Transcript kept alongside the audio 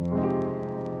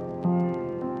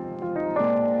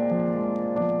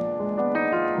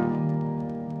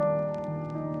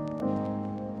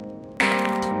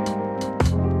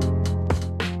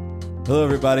Hello,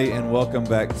 everybody, and welcome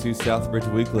back to Southbridge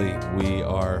Weekly. We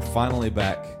are finally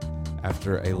back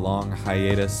after a long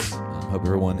hiatus. Hope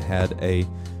everyone had a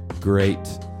great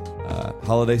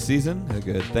holiday season, a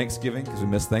good Thanksgiving, because we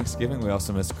missed Thanksgiving. We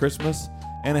also missed Christmas,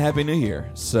 and a Happy New Year.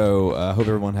 So hope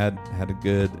everyone had a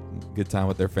good time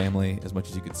with their family as much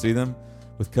as you could see them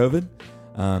with COVID.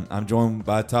 I'm joined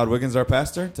by Todd Wiggins, our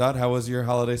pastor. Todd, how was your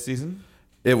holiday season?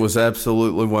 It was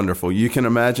absolutely wonderful. You can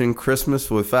imagine Christmas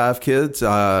with 5 kids.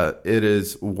 It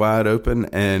is wide open,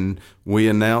 and we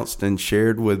announced and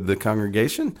shared with the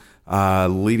congregation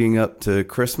leading up to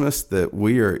Christmas that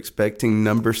we are expecting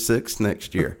number 6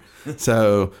 next year.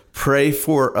 So pray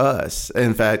for us.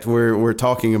 In fact, we're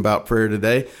talking about prayer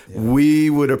today. Yeah.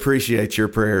 We would appreciate your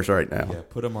prayers right now. Yeah,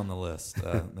 put them on the list.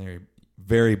 They're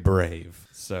very brave.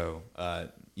 So,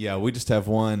 we just have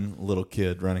one little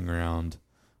kid running around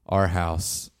our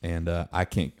house, and I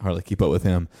can't hardly keep up with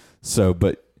him. So,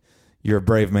 but you're a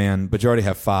brave man, but you already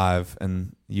have 5,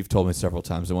 and you've told me several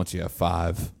times that once you have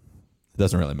 5, it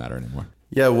doesn't really matter anymore.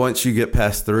 Yeah, once you get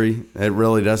past 3, it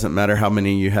really doesn't matter how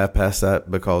many you have past that,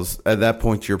 because at that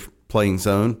point you're playing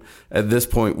zone. At this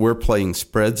point, we're playing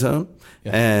spread zone,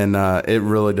 and it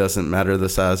really doesn't matter the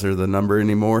size or the number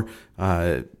anymore.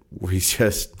 We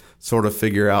just sort of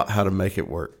figure out how to make it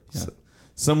work. Yeah. So,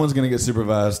 someone's going to get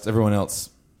supervised. Everyone else,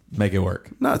 make it work.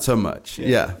 Not so much.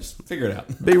 Yeah. Just figure it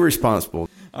out. Be responsible.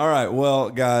 All right. Well,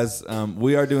 guys,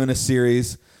 we are doing a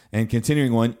series and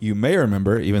continuing one you may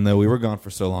remember, even though we were gone for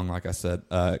so long, like I said,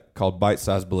 called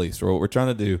Bite-Sized Beliefs. Or what we're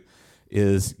trying to do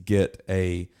is get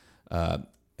a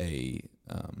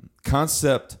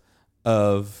concept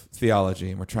of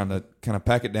theology, and we're trying to kind of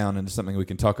pack it down into something we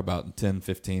can talk about in 10,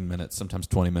 15 minutes, sometimes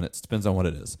 20 minutes. Depends on what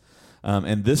it is.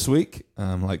 And this week,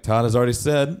 like Todd has already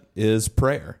said, is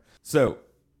prayer. So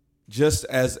just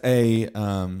as a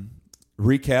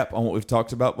recap on what we've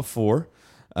talked about before,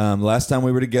 last time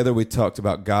we were together, we talked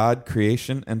about God,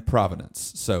 creation, and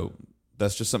providence. So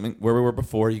that's just something where we were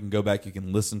before. You can go back, you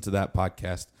can listen to that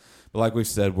podcast. But like we've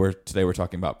said, today we're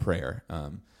talking about prayer.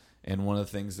 And one of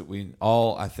the things that we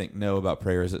all, I think, know about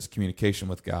prayer is its communication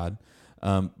with God.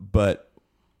 But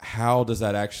how does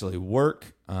that actually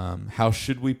work? How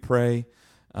should we pray?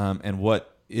 And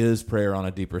what is prayer on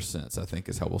a deeper sense, I think,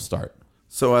 is how we'll start.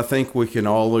 So I think we can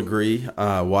all agree,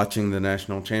 watching the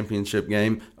national championship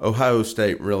game, Ohio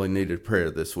State really needed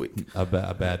prayer this week. A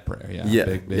bad prayer, yeah. Yeah,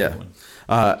 big yeah. one.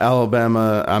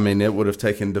 Alabama, it would have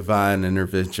taken divine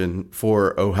intervention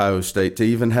for Ohio State to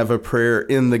even have a prayer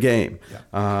in the game.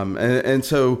 Yeah. And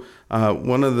so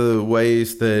one of the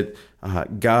ways that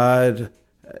God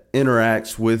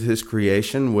interacts with his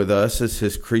creation, with us as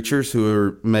his creatures who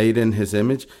are made in his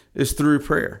image, is through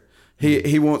prayer.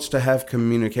 He wants to have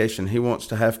communication. He wants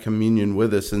to have communion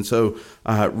with us. And so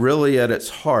really at its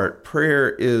heart,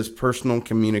 prayer is personal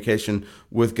communication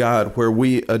with God, where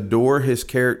we adore his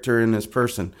character and his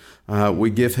person.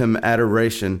 We give him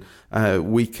adoration.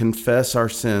 We confess our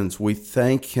sins. We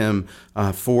thank him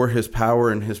for his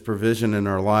power and his provision in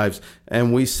our lives.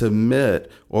 And we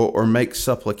submit or make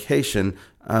supplication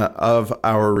of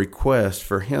our request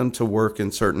for him to work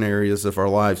in certain areas of our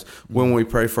lives. When we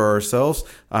pray for ourselves,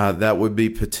 that would be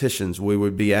petitions. We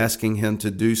would be asking him to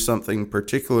do something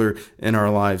particular in our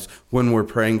lives. When we're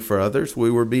praying for others, we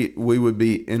would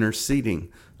be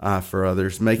interceding for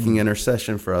others, making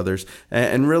intercession for others.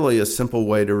 And really a simple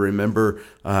way to remember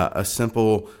a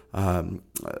simple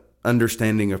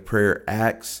understanding of prayer: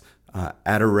 acts,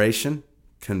 adoration,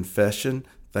 confession,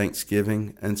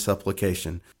 thanksgiving, and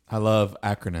supplication. I love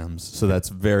acronyms, so that's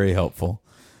very helpful.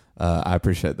 I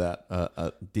appreciate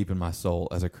that. Deep in my soul,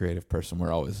 as a creative person,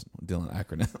 we're always dealing with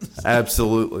acronyms.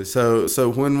 Absolutely. So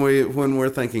when we're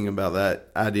thinking about that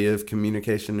idea of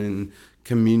communication and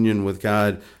communion with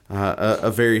God,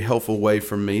 a very helpful way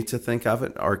for me to think of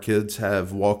it. Our kids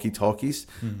have walkie-talkies,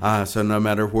 so no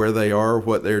matter where they are,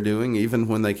 what they're doing, even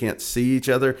when they can't see each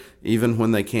other, even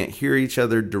when they can't hear each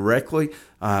other directly,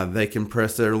 they can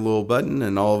press their little button,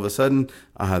 and all of a sudden,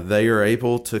 they are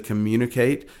able to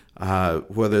communicate,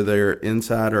 whether they're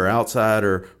inside or outside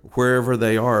or wherever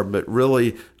they are. But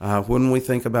really, when we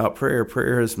think about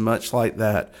prayer is much like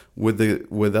that,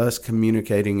 with us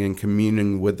communicating and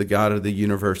communing with the God of the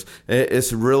universe.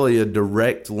 It's really a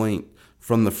direct link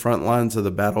from the front lines of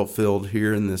the battlefield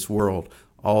here in this world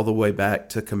all the way back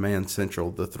to Command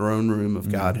Central, the throne room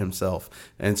of God himself.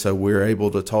 And so we're able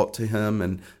to talk to him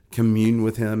and commune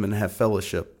with him and have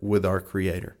fellowship with our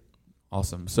Creator.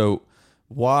 Awesome. So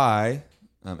why,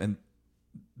 and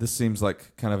this seems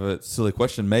like kind of a silly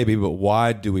question maybe, but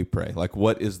why do we pray? Like,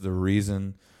 what is the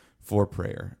reason for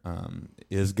prayer?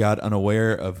 Is God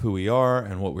unaware of who we are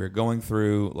and what we're going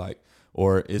through? Like,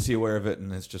 Or is he aware of it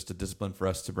and it's just a discipline for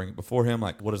us to bring it before him?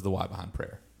 Like, what is the why behind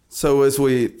prayer? So as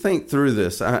we think through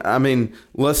this, I mean,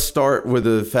 let's start with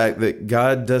the fact that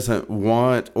God doesn't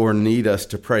want or need us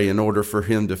to pray in order for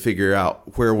him to figure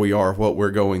out where we are, what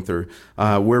we're going through.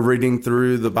 We're reading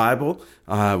through the Bible.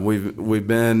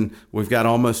 We've got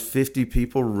almost 50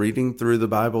 people reading through the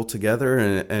Bible together,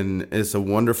 and it's a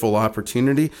wonderful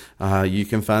opportunity. You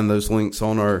can find those links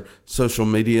on our social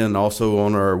media and also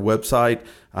on our website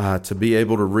to be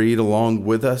able to read along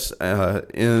with us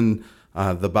in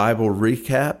the Bible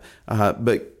recap,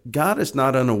 but God is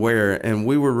not unaware. And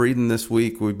we were reading this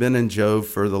week, we've been in Job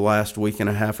for the last week and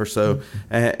a half or so.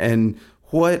 And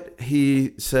what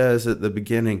he says at the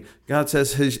beginning, God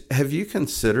says, have you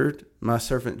considered my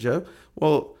servant Job?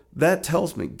 Well, that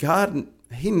tells me God,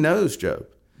 he knows Job.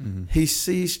 Mm-hmm. He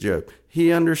sees Job.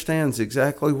 He understands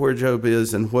exactly where Job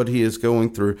is and what he is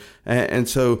going through. And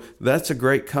so that's a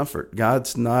great comfort.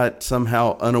 God's not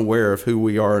somehow unaware of who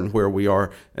we are and where we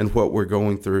are and what we're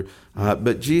going through.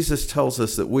 But Jesus tells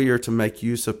us that we are to make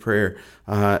use of prayer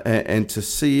and to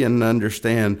see and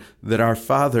understand that our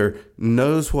Father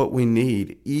knows what we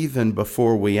need even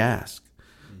before we ask.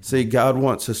 See, God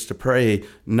wants us to pray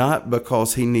not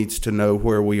because he needs to know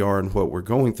where we are and what we're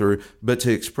going through, but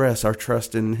to express our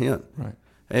trust in him. Right.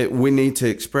 We need to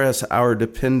express our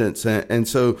dependence. And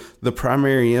so the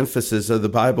primary emphasis of the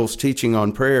Bible's teaching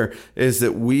on prayer is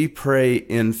that we pray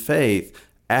in faith,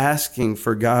 asking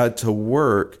for God to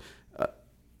work.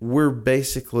 We're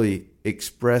basically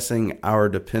expressing our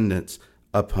dependence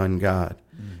upon God.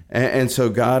 And so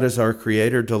God, as our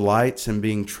creator, delights in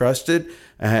being trusted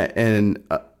and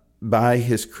by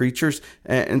his creatures.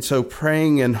 And so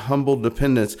praying in humble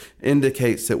dependence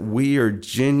indicates that we are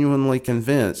genuinely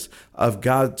convinced of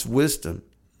God's wisdom,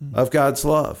 of God's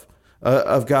love,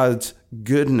 of God's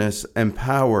goodness and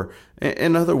power.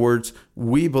 In other words,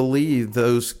 we believe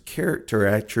those character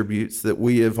attributes that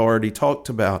we have already talked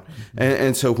about.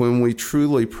 And so when we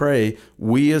truly pray,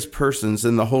 we as persons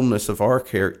in the wholeness of our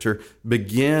character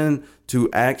begin to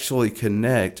actually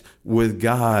connect with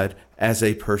God as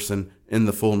a person in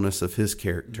the fullness of his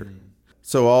character.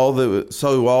 So all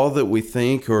that we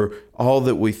think or all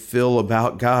that we feel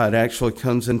about God actually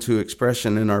comes into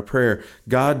expression in our prayer.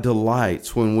 God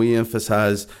delights when we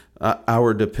emphasize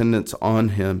our dependence on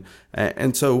him.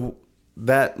 And so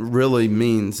that really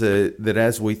means that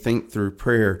as we think through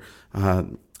prayer,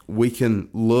 we can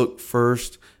look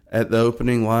first at the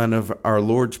opening line of our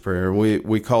Lord's Prayer.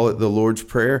 We call it the Lord's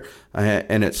Prayer,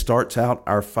 and it starts out,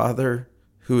 "Our Father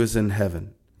who is in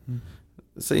heaven."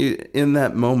 See, in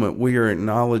that moment, we are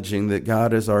acknowledging that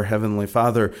God is our Heavenly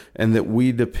Father and that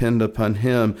we depend upon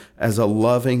him as a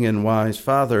loving and wise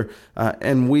Father.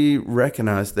 And we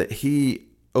recognize that he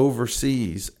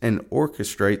oversees and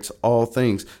orchestrates all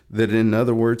things, that in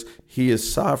other words, he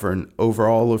is sovereign over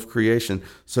all of creation.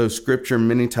 So Scripture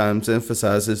many times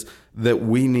emphasizes that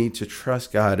we need to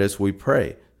trust God as we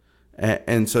pray.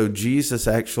 And so Jesus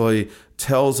actually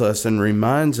tells us and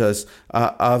reminds us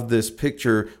of this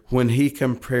picture when he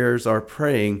compares our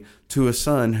praying to a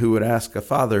son who would ask a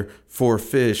father for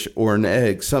fish or an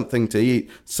egg, something to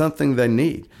eat, something they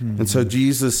need. Mm-hmm. And so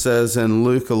Jesus says in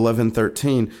Luke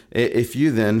 11:13, "If you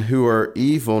then, who are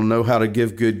evil, know how to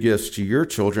give good gifts to your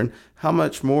children, how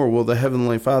much more will the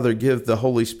Heavenly Father give the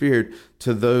Holy Spirit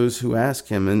to those who ask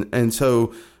him?" And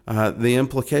so the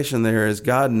implication there is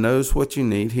God knows what you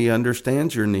need. He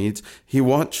understands your needs. He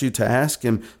wants you to ask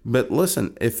him. But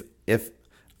listen, if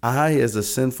I, as a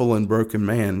sinful and broken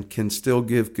man, can still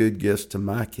give good gifts to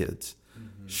my kids,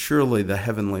 surely the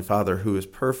Heavenly Father, who is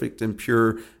perfect and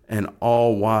pure and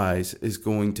all wise, is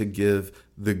going to give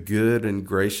the good and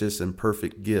gracious and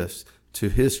perfect gifts to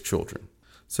his children.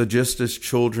 So just as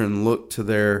children look to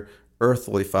their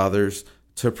earthly fathers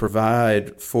to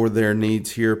provide for their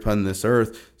needs here upon this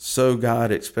earth, so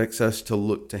God expects us to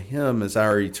look to him as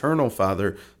our eternal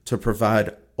Father to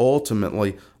provide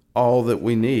ultimately all that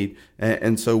we need.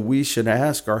 And so we should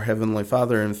ask our Heavenly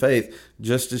Father in faith,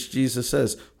 just as Jesus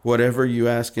says, whatever you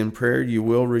ask in prayer, you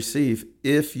will receive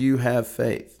if you have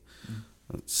faith.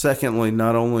 Secondly,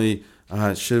 not only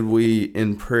should we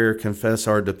in prayer confess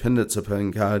our dependence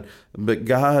upon God, but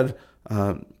God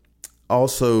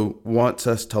also wants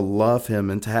us to love him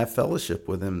and to have fellowship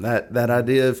with him. That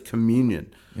idea of communion,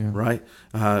 right?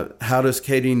 How does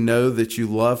Katie know that you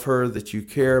love her, that you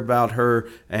care about her,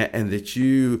 and that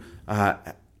you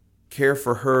care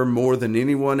for her more than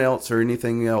anyone else or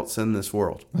anything else in this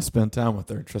world? I spend time with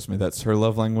her. Trust me, that's her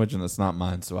love language, and it's not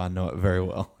mine, so I know it very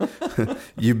well.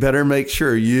 You better make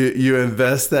sure you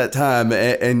invest that time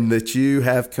and that you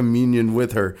have communion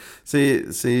with her. See,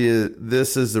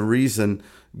 this is the reason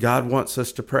God wants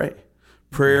us to pray.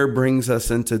 Prayer brings us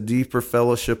into deeper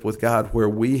fellowship with God, where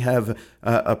we have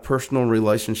a personal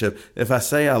relationship. If I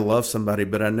say I love somebody,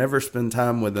 but I never spend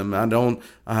time with them, I don't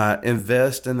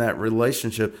invest in that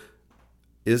relationship,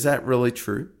 is that really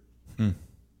true?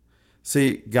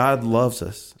 See, God loves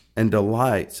us and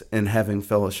delights in having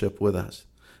fellowship with us.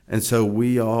 And so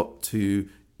we ought to,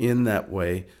 in that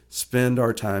way, spend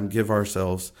our time, give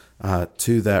ourselves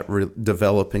to that,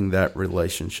 developing that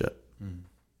relationship.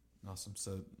 Awesome.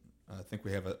 So I think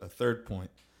we have a third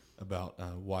point about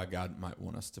why God might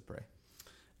want us to pray.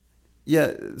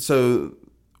 Yeah, so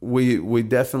we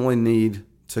definitely need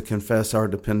to confess our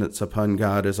dependence upon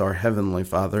God as our Heavenly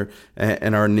Father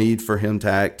and our need for Him to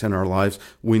act in our lives.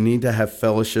 We need to have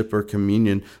fellowship or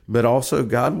communion, but also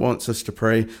God wants us to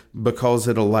pray because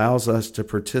it allows us to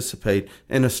participate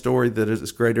in a story that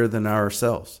is greater than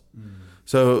ourselves.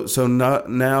 So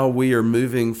now we are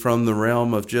moving from the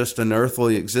realm of just an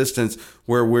earthly existence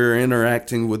where we're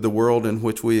interacting with the world in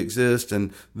which we exist,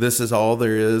 and this is all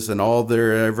there is and all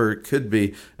there ever could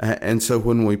be. And so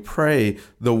when we pray,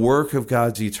 the work of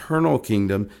God's eternal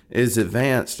kingdom is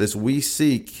advanced as we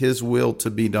seek His will to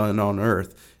be done on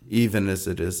earth, even as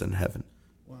it is in heaven.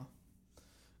 Wow.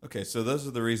 Okay, so those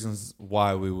are the reasons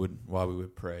why we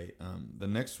would pray. The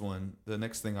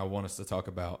next thing I want us to talk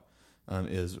about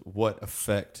is what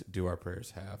effect do our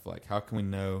prayers have? Like, how can we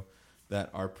know that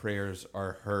our prayers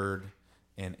are heard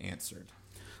and answered?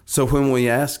 So when we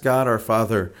ask God our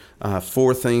Father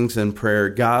for things in prayer,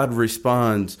 God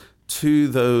responds to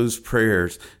those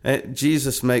prayers.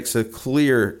 Jesus makes a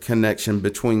clear connection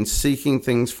between seeking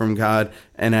things from God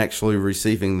and actually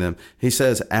receiving them. He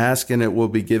says, ask and it will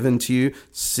be given to you.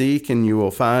 Seek and you will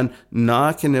find.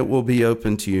 Knock and it will be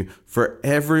open to you. For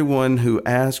everyone who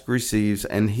asks receives,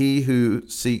 and he who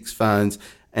seeks finds,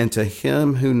 and to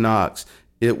him who knocks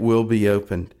it will be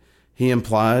opened. He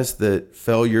implies that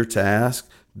failure to ask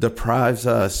deprives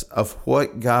us of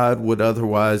what God would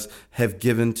otherwise have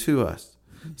given to us.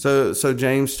 So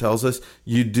James tells us,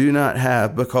 you do not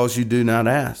have because you do not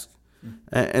ask.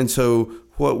 And so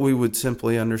what we would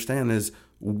simply understand is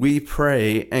we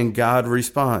pray and God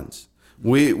responds.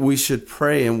 We should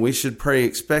pray, and we should pray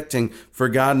expecting for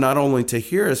God not only to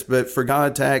hear us, but for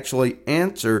God to actually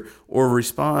answer or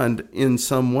respond in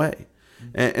some way.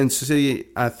 And see,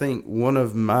 I think one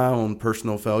of my own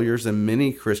personal failures and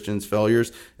many Christians'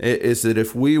 failures is that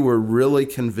if we were really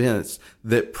convinced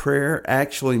that prayer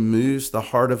actually moves the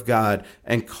heart of God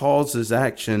and causes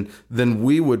action, then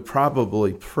we would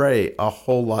probably pray a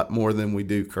whole lot more than we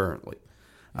do currently.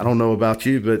 I don't know about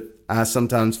you, but I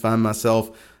sometimes find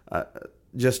myself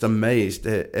just amazed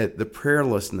at the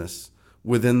prayerlessness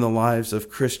within the lives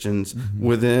of Christians,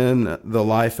 within the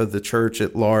life of the church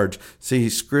at large. See,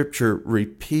 Scripture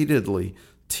repeatedly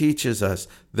teaches us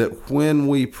that when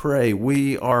we pray,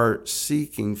 we are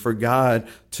seeking for God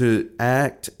to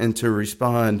act and to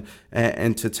respond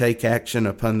and to take action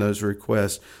upon those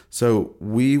requests. So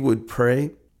we would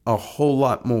pray a whole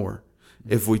lot more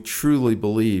if we truly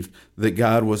believed that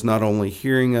God was not only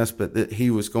hearing us, but that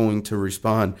He was going to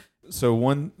respond. So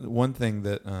one thing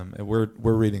that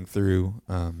we're reading through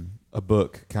a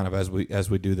book kind of as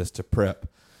we do this to prep,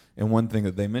 and one thing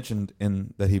that he mentioned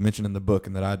in the book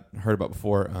and that I'd heard about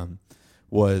before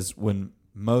was when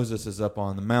Moses is up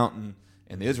on the mountain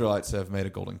and the Israelites have made a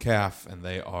golden calf and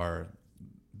they are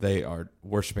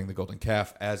worshiping the golden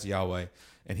calf as Yahweh,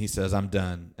 and he says, "I'm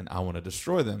done and I want to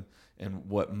destroy them." And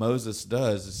what Moses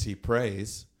does is he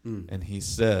prays and he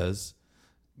says,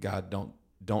 "God,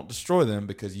 don't destroy them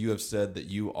because you have said that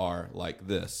you are like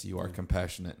this. You are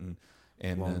compassionate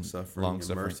and long-suffering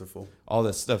and merciful. All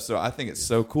this stuff." So I think it's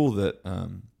so cool that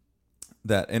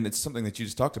and it's something that you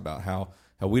just talked about, how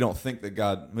we don't think that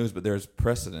God moves, but there's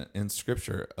precedent in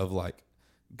Scripture of like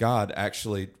God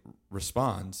actually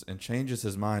responds and changes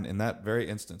His mind. In that very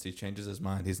instance, He changes His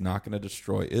mind. He's not going to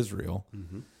destroy Israel.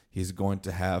 He's going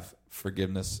to have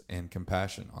forgiveness and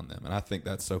compassion on them. And I think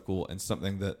that's so cool, and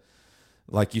something that,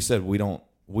 like you said, we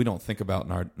don't think about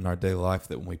in our daily life,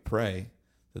 that when we pray,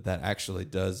 that actually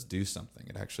does do something.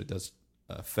 It actually does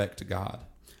affect God.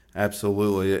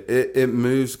 Absolutely. It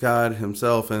moves God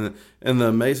Himself. And the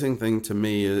amazing thing to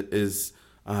me is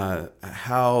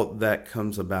how that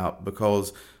comes about,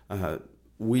 because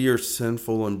we are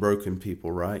sinful and broken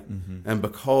people, right? And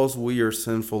because we are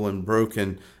sinful and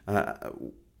broken,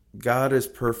 God is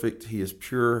perfect. He is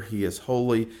pure. He is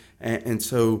holy. And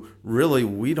so really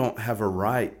we don't have a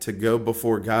right to go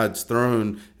before God's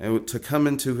throne and to come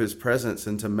into His presence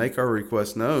and to make our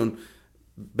requests known,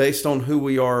 based on who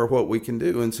we are or what we can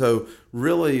do. And so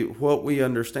really what we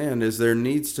understand is there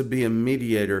needs to be a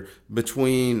mediator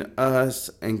between us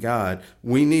and God.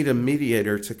 We need a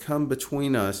mediator to come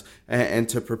between us and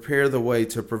to prepare the way,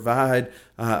 to provide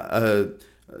a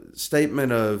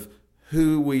statement of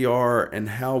who we are and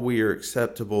how we are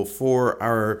acceptable for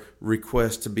our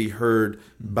request to be heard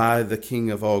by the King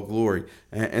of all glory.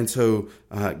 And so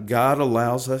God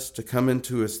allows us to come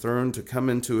into his throne, to come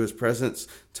into his presence,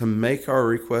 to make our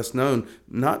request known,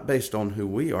 not based on who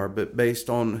we are, but based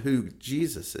on who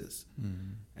Jesus is.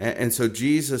 Mm-hmm. And so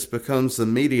Jesus becomes the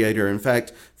mediator. In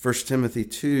fact, 1 Timothy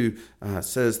 2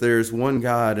 says there's one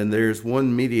God and there's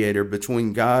one mediator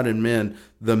between God and men,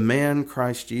 the man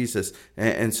Christ Jesus.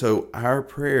 And so our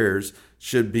prayers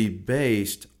should be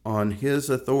based on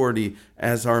his authority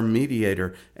as our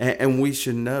mediator. And we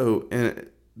should know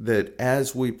that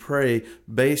as we pray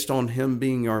based on him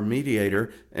being our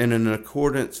mediator and in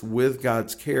accordance with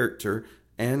God's character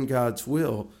and God's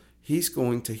will, he's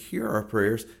going to hear our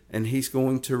prayers and he's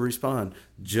going to respond.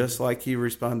 Just like he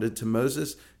responded to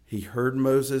Moses, he heard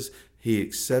Moses, he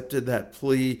accepted that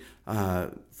plea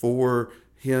for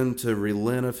him to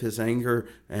relent of his anger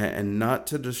and not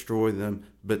to destroy them,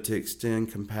 but to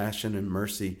extend compassion and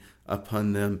mercy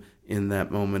upon them in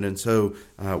that moment. And so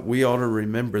we ought to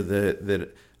remember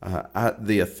that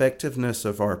the effectiveness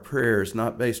of our prayers,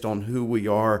 not based on who we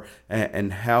are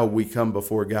and how we come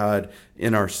before God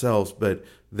in ourselves, but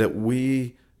that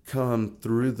we come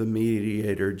through the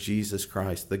mediator, Jesus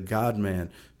Christ, the God-man,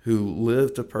 who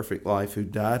lived a perfect life, who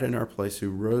died in our place, who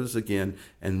rose again,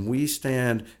 and we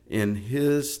stand in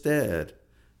his stead,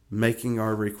 making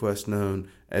our request known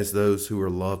as those who are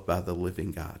loved by the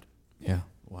living God. Yeah,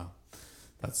 wow.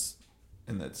 That's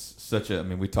such a, I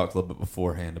mean, we talked a little bit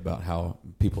beforehand about how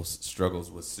people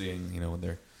struggles with seeing,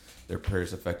 when their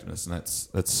prayers' effectiveness, and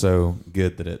that's so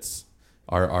good that it's,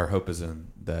 our hope is in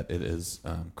that it is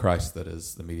Christ that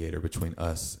is the mediator between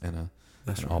us and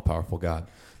an all-powerful God.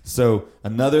 So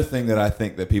another thing that I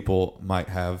think that people might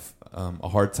have a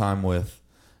hard time with,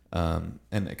 and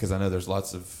because I know there's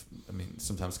lots of,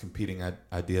 sometimes competing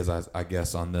ideas, I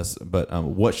guess, on this, but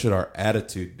what should our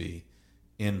attitude be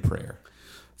in prayer?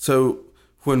 So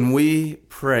when we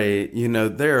pray,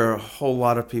 there are a whole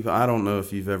lot of people. I don't know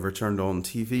if you've ever turned on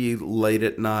TV late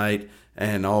at night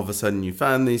and all of a sudden you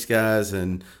find these guys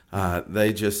and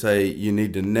they just say you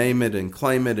need to name it and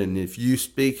claim it, and if you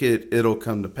speak it, it'll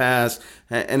come to pass.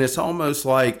 And it's almost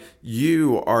like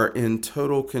you are in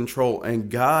total control and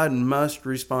God must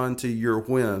respond to your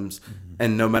whims. Mm-hmm.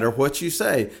 And no matter what you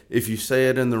say, if you say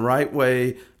it in the right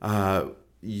way,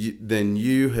 then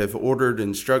you have ordered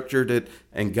and structured it,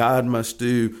 and God must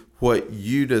do what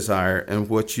you desire and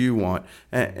what you want.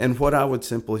 And what I would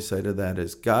simply say to that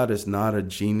is God is not a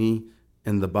genie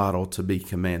in the bottle to be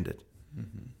commanded.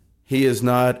 Mm-hmm. He is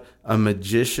not a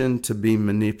magician to be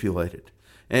manipulated.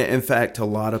 In fact, a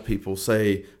lot of people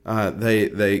say,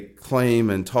 they claim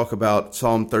and talk about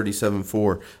Psalm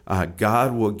 37:4,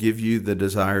 God will give you the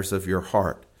desires of your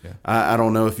heart. Yeah. I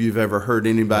don't know if you've ever heard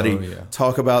anybody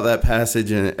talk about that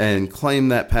passage and claim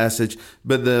that passage,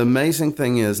 but the amazing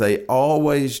thing is they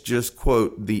always just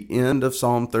quote the end of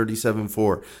Psalm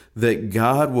 37:4, that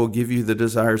God will give you the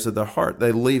desires of the heart.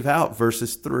 They leave out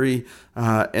verses 3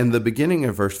 and the beginning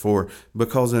of verse 4,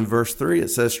 because in verse 3 it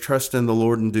says, trust in the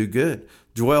Lord and do good.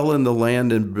 Dwell in the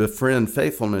land and befriend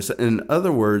faithfulness. In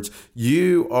other words,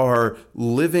 you are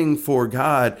living for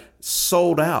God,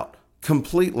 sold out.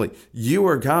 Completely. You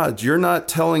are God's. You're not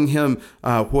telling him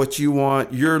what you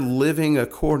want. You're living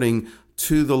according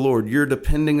to the Lord. You're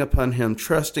depending upon him,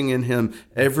 trusting in him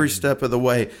every step of the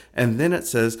way. And then it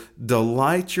says,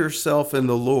 delight yourself in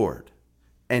the Lord,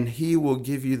 and he will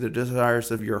give you the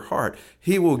desires of your heart.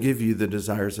 He will give you the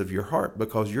desires of your heart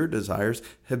because your desires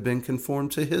have been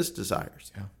conformed to his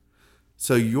desires. Yeah.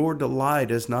 So your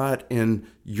delight is not in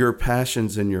your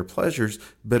passions and your pleasures,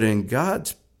 but in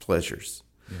God's pleasures.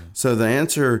 Yeah. So the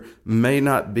answer may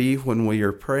not be when we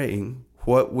are praying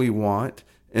what we want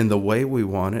in the way we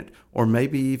want it, or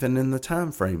maybe even in the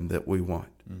time frame that we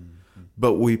want. Mm-hmm.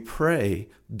 But we pray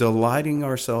delighting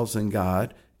ourselves in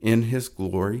God, in his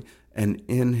glory, and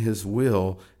in his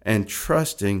will, and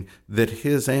trusting that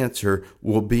his answer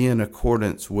will be in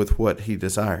accordance with what he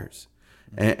desires.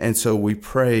 Mm-hmm. And so we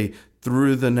pray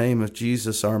through the name of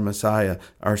Jesus, our Messiah,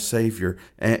 our Savior,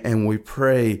 and we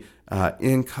pray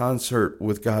in concert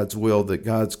with God's will, that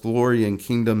God's glory and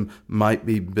kingdom might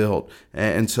be built.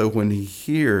 And so when he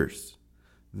hears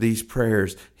these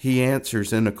prayers, he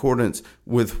answers in accordance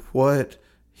with what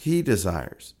he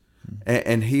desires.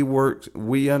 And he works,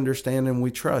 we understand and we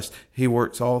trust, he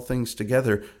works all things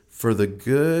together for the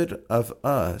good of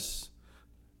us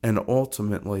and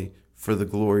ultimately for the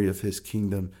glory of his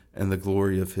kingdom and the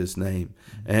glory of his name.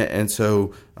 And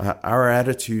so our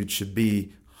attitude should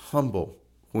be humble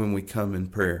when we come in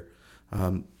prayer.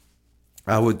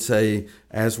 I would say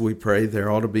as we pray,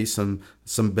 there ought to be some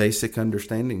basic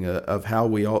understanding of how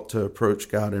we ought to approach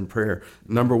God in prayer.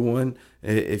 Number one,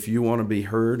 if you want to be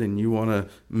heard and you want to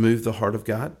move the heart of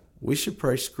God, we should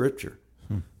pray Scripture.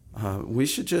 We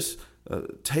should just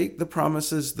take the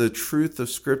promises, the truth of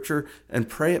Scripture, and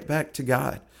pray it back to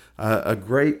God. A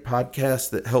great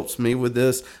podcast that helps me with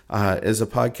this is a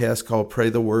podcast called Pray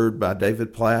the Word by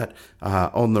David Platt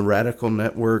on the Radical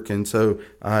Network. And so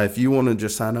if you want to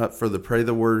just sign up for the Pray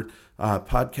the Word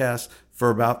podcast for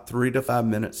about 3 to 5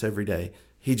 minutes every day,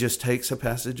 he just takes a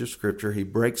passage of Scripture, he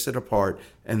breaks it apart,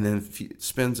 and then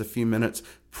spends a few minutes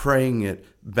praying it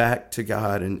back to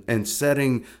God and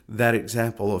setting that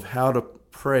example of how to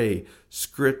pray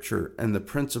Scripture and the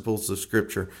principles of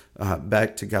Scripture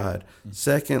back to God.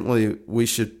 Secondly, we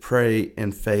should pray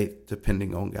in faith,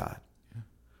 depending on God.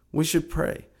 We should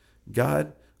pray,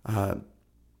 God,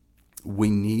 we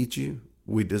need you.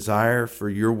 We desire for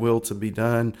your will to be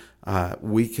done.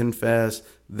 We confess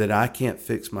that I can't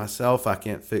fix myself. I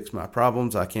can't fix my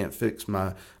problems. I can't fix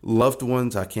my loved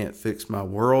ones. I can't fix my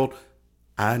world.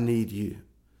 I need you.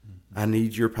 I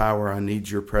need your power. I need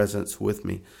your presence with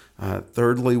me.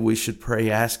 Thirdly, we should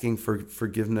pray asking for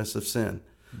forgiveness of sin.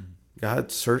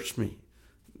 God, search me.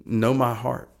 Know my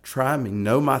heart. Try me.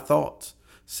 Know my thoughts.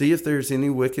 See if there's any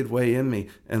wicked way in me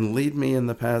and lead me in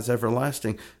the paths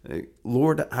everlasting.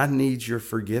 Lord, I need your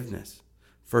forgiveness.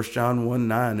 1 John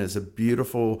 1:9 is a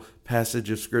beautiful passage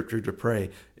of Scripture to pray.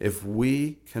 If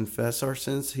we confess our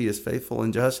sins, he is faithful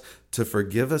and just to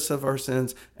forgive us of our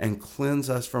sins and cleanse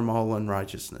us from all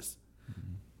unrighteousness.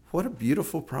 What a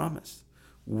beautiful promise.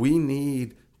 We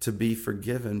need to be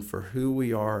forgiven for who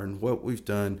we are and what we've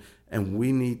done, and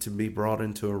we need to be brought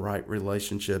into a right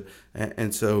relationship.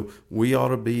 And so we ought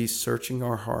to be searching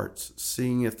our hearts,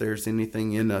 seeing if there's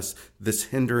anything in us that's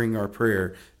hindering our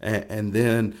prayer, and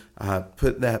then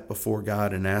put that before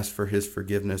God and ask for his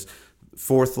forgiveness.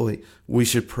 Fourthly, we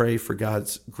should pray for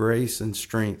God's grace and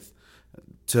strength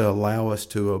to allow us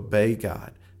to obey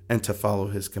God and to follow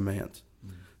his commands.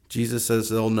 Jesus says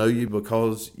they'll know you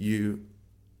because you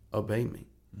obey me.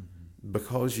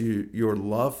 Because your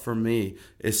love for me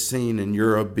is seen in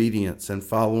your obedience and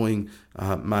following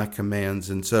my commands.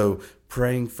 And so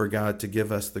praying for God to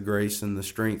give us the grace and the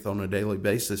strength on a daily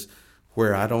basis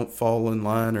where I don't fall in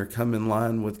line or come in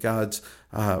line with God's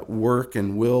work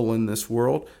and will in this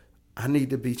world, I need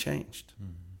to be changed.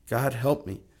 God, help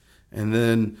me. And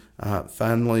then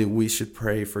finally, we should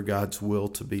pray for God's will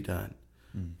to be done.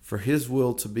 For his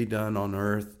will to be done on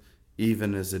earth,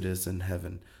 even as it is in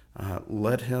heaven.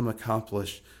 Let him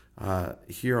accomplish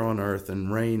here on earth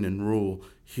and reign and rule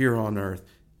here on earth,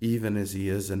 even as he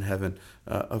is in heaven.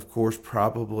 Of course,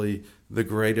 probably the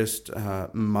greatest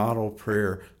model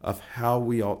prayer of how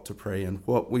we ought to pray and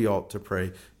what we ought to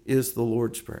pray is the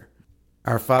Lord's Prayer.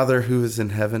 Our Father who is in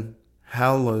heaven,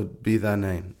 hallowed be thy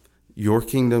name. Your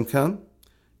kingdom come,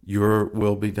 your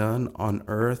will be done on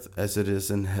earth as it is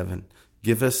in heaven.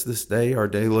 Give us this day our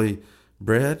daily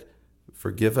bread.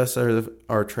 Forgive us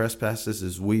our trespasses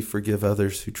as we forgive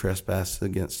others who trespass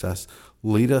against us.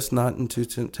 Lead us not into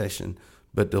temptation,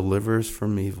 but deliver us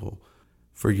from evil.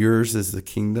 For yours is the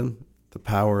kingdom, the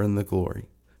power, and the glory,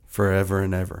 forever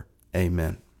and ever.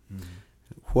 Amen.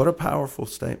 What a powerful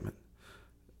statement.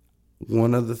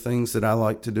 One of the things that I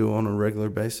like to do on a regular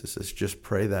basis is just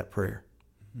pray that prayer.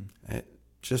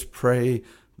 Just pray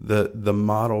the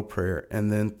model prayer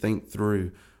and then think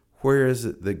through, where is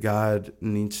it that God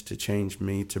needs to change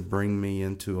me to bring me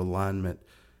into alignment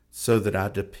so that I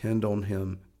depend on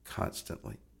him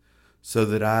constantly, so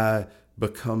that I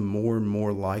become more and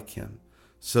more like him,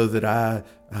 so that I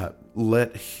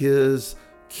let his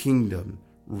kingdom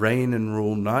reign and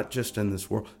rule, not just in this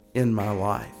world, in my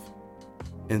life,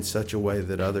 in such a way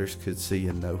that others could see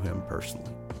and know him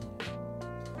personally.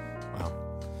 Wow.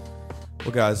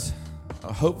 Well, guys,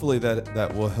 hopefully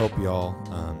that will help y'all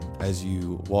as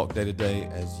you walk day to day,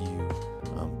 as you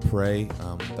pray.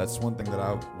 That's one thing that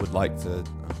I would like to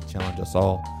challenge us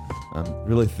all.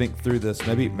 Really think through this.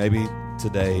 Maybe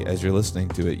today, as you're listening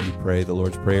to it, you pray the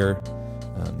Lord's Prayer.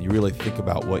 You really think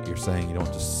about what you're saying. You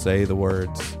don't just say the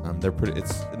words.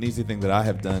 It's an easy thing that I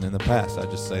have done in the past. I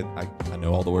just say, I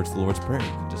know all the words of the Lord's Prayer. You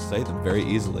can just say them very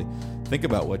easily. Think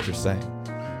about what you're saying.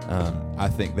 I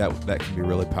think that can be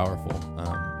really powerful.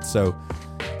 So,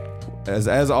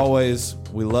 as always,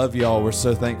 we love y'all. We're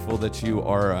so thankful that you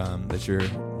are that you're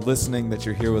listening, that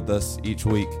you're here with us each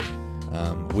week.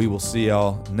 We will see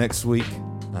y'all next week.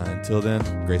 Until then,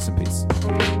 grace and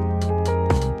peace.